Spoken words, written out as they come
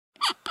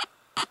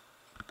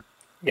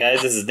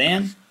Guys, this is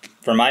Dan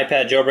from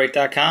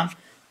iPadjailbreak.com.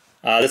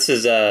 This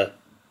is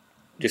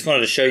just wanted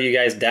to show you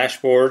guys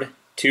Dashboard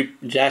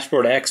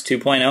X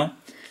 2.0.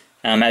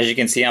 As you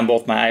can see on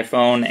both my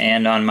iPhone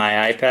and on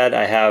my iPad,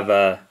 I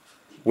have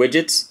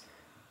widgets,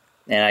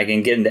 and I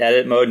can get into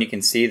edit mode, and you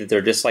can see that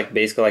they're just like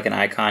basically like an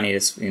icon. You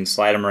can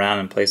slide them around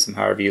and place them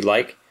however you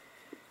like.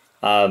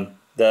 The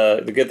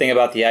good thing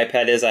about the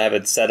iPad is I have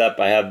it set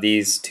up. I have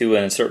these two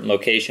in a certain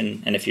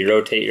location, and if you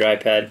rotate your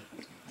iPad,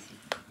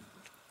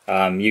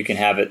 you can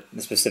have it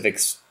the specific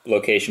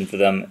location for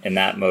them in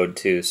that mode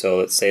too. So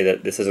let's say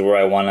that this is where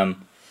I want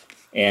them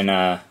in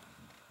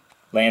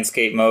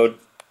landscape mode,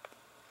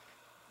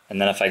 and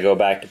then if I go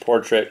back to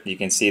portrait, you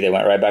can see they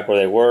went right back where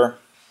they were.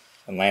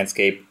 In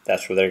landscape,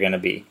 that's where they're going to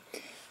be.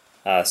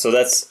 So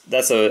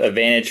that's an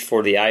advantage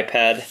for the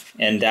iPad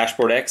and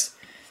Dashboard X,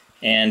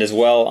 and as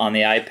well on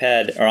the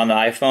iPad or on the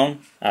iPhone.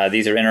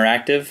 These are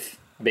interactive,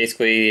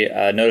 basically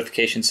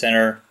notification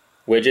center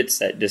widgets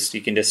that you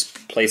can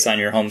just place on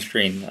your home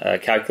screen.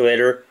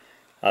 Calculator,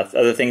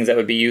 other things that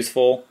would be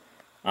useful.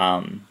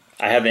 I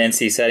have the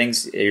NC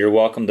settings. You're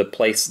welcome to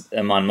place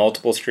them on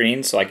multiple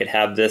screens, so I could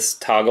have this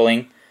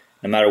toggling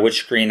no matter which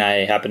screen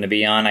I happen to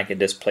be on. I could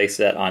just place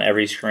that on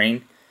every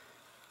screen.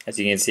 As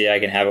you can see, I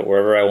can have it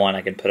wherever I want.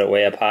 I can put it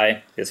way up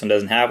high. This one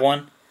doesn't have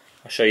one.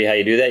 I'll show you how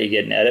you do that. You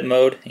get in edit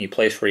mode and you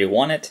place where you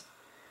want it,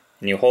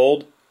 and you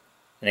hold,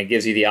 and it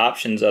gives you the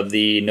options of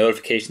the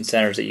notification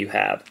centers that you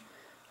have.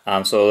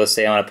 So let's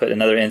say I want to put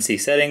another NC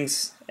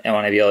settings. I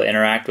want to be able to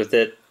interact with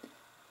it.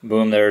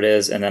 Boom, there it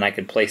is, and then I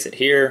can place it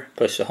here,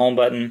 push the home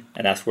button,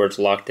 and that's where it's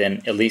locked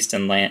in, at least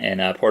in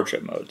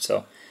portrait mode.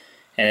 So,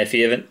 and if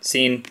you haven't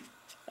seen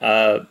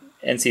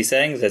NC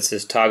settings, that's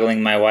just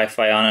toggling my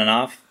Wi-Fi on and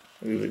off.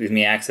 It gives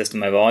me access to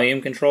my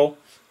volume control.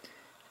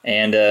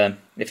 And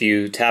if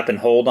you tap and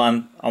hold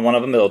on one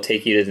of them, it'll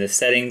take you to the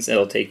settings.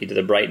 It'll take you to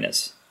the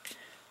brightness.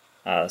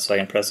 So I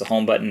can press the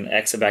home button,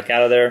 exit back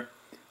out of there.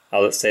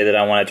 Let's say that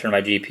I want to turn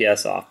my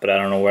GPS off, but I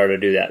don't know where to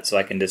do that. So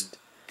I can just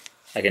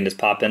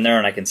pop in there,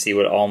 and I can see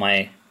what all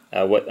my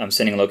what I'm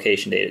sending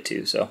location data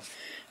to. So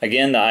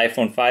again, the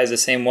iPhone 5 is the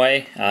same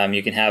way.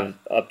 You can have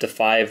up to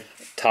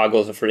 5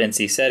 toggles for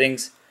NC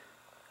settings.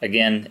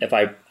 Again, if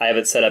I have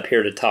it set up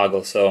here to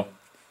toggle, so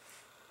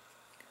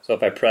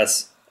if I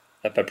press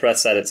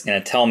that, it's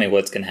going to tell me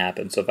what's going to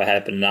happen. So if I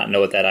happen to not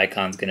know what that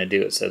icon's going to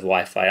do, it says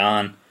Wi-Fi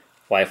on,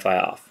 Wi-Fi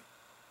off.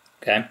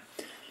 Okay.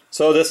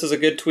 So this is a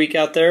good tweak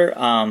out there.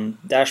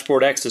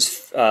 Dashboard X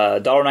is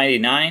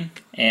 $1.99,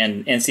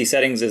 and NC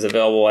settings is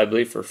available, I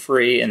believe, for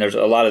free. And there's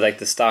a lot of like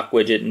the stock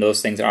widget, and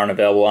those things aren't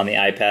available on the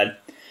iPad.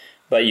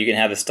 But you can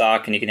have the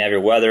stock, and you can have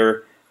your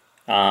weather,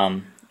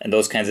 and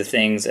those kinds of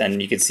things.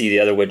 And you can see the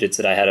other widgets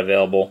that I had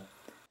available.